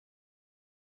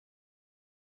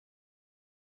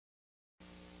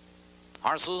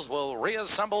Horses will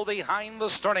reassemble behind the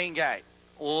starting gate.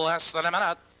 Less than a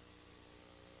minute.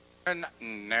 And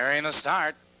nearing the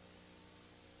start.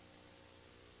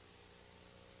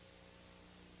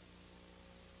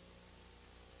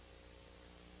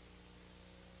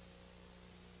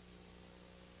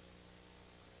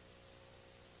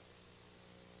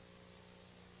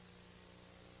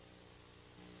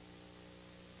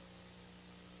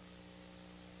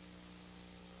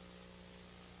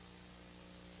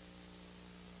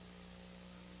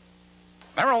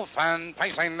 Merrill Fan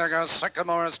pacing. There goes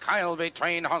Sycamore's Kyle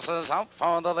between horses out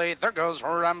for the lead. There goes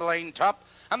Rambling Top.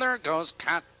 And there goes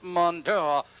KATT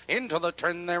into the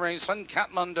turn they race, and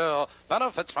KATT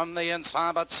benefits from the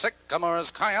inside, but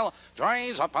Sycamore's Kyle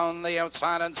drives up on the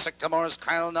outside, and Sycamore's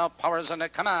Kyle now powers into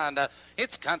command.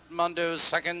 It's KATT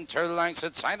second, 2 lengths.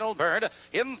 It's Idlebird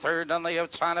in third on the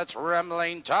outside. It's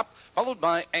Rambling Top, followed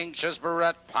by Anxious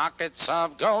Barrette, Pockets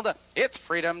of Gold. It's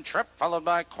Freedom Trip, followed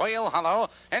by Quail Hollow,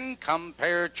 and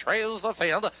Compare trails the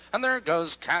field, and there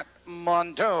goes KATT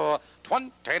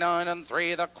 29 and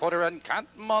 3 the quarter, and KATT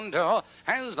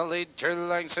has the lead 2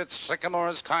 lengths. It's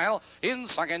Sycamore's Kyle in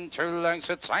second, 2 lengths.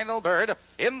 It's Idlebird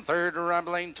in third,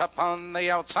 Rambling Top on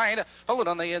the outside, followed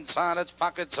on the inside. It's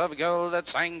Pockets of Gold.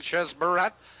 It's Anxious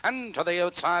Barrette, and to the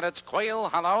outside it's Quail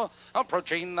Hollow.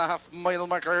 Approaching the half-mile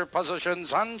marker,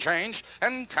 positions unchanged,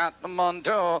 and KATT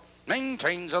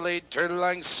maintains a lead 2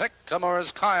 lengths.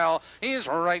 Sycamore's Kyle, he's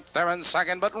right there in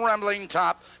second, but Rambling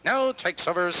Top now takes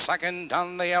over second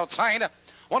on the outside.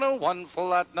 101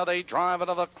 flat, now they drive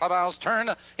into the clubhouse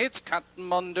turn. It's KATT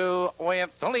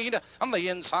with the lead on the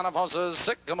inside of horses.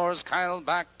 Sycamore's Kyle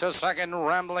back to second,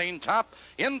 Rambling Top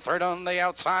in third on the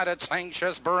outside. It's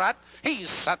Anxious Barrette, he's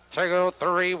set to go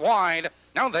 3 wide.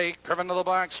 Now they curve into the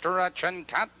black stretch, and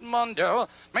KATT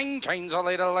maintains a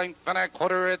lead a length and a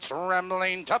quarter. It's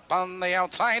Rambling Top on the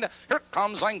outside. Here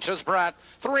comes Anxious Barrette,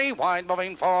 3 wide,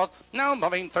 moving fourth, now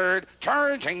moving third,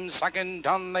 charging second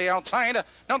on the outside.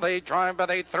 Now they drive by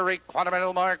the 3/4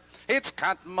 mile mark. It's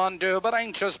KATT but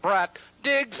Anxious Barrette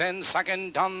digs in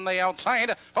second on the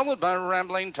outside, followed by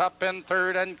Rambling Top in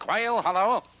third, and Quail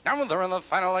Hollow. Now they're in the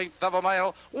final 1/8 of a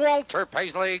mile. Walter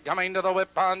Paisley coming to the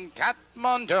whip on KATT.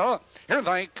 Here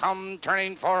they come,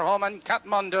 turning for home, and KATT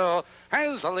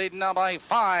has the lead now by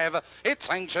 5. It's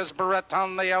Anxious Barrette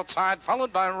on the outside,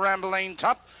 followed by Rambling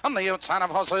Top. On the outside of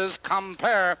horses,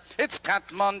 Compare. It's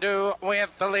KATT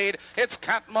with the lead. It's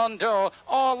KATT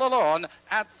all alone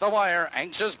at the wire.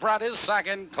 Anxious Barrette is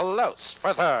second, close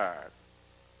for third.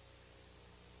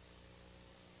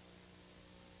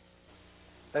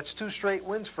 That's 2 straight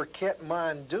wins for KATT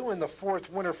Mondew, and the 4th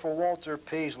winner for Walter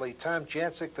Paisley. Tom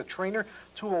Jancic, the trainer,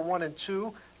 201 and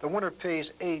 2. The winner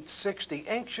pays $860.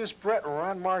 Anxious Barrette,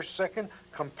 Ron Marsh second.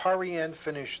 Comparien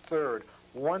finished third.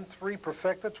 1-3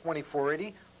 Perfecta,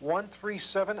 2480.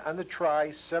 1-3-7 on the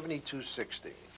try, 7260.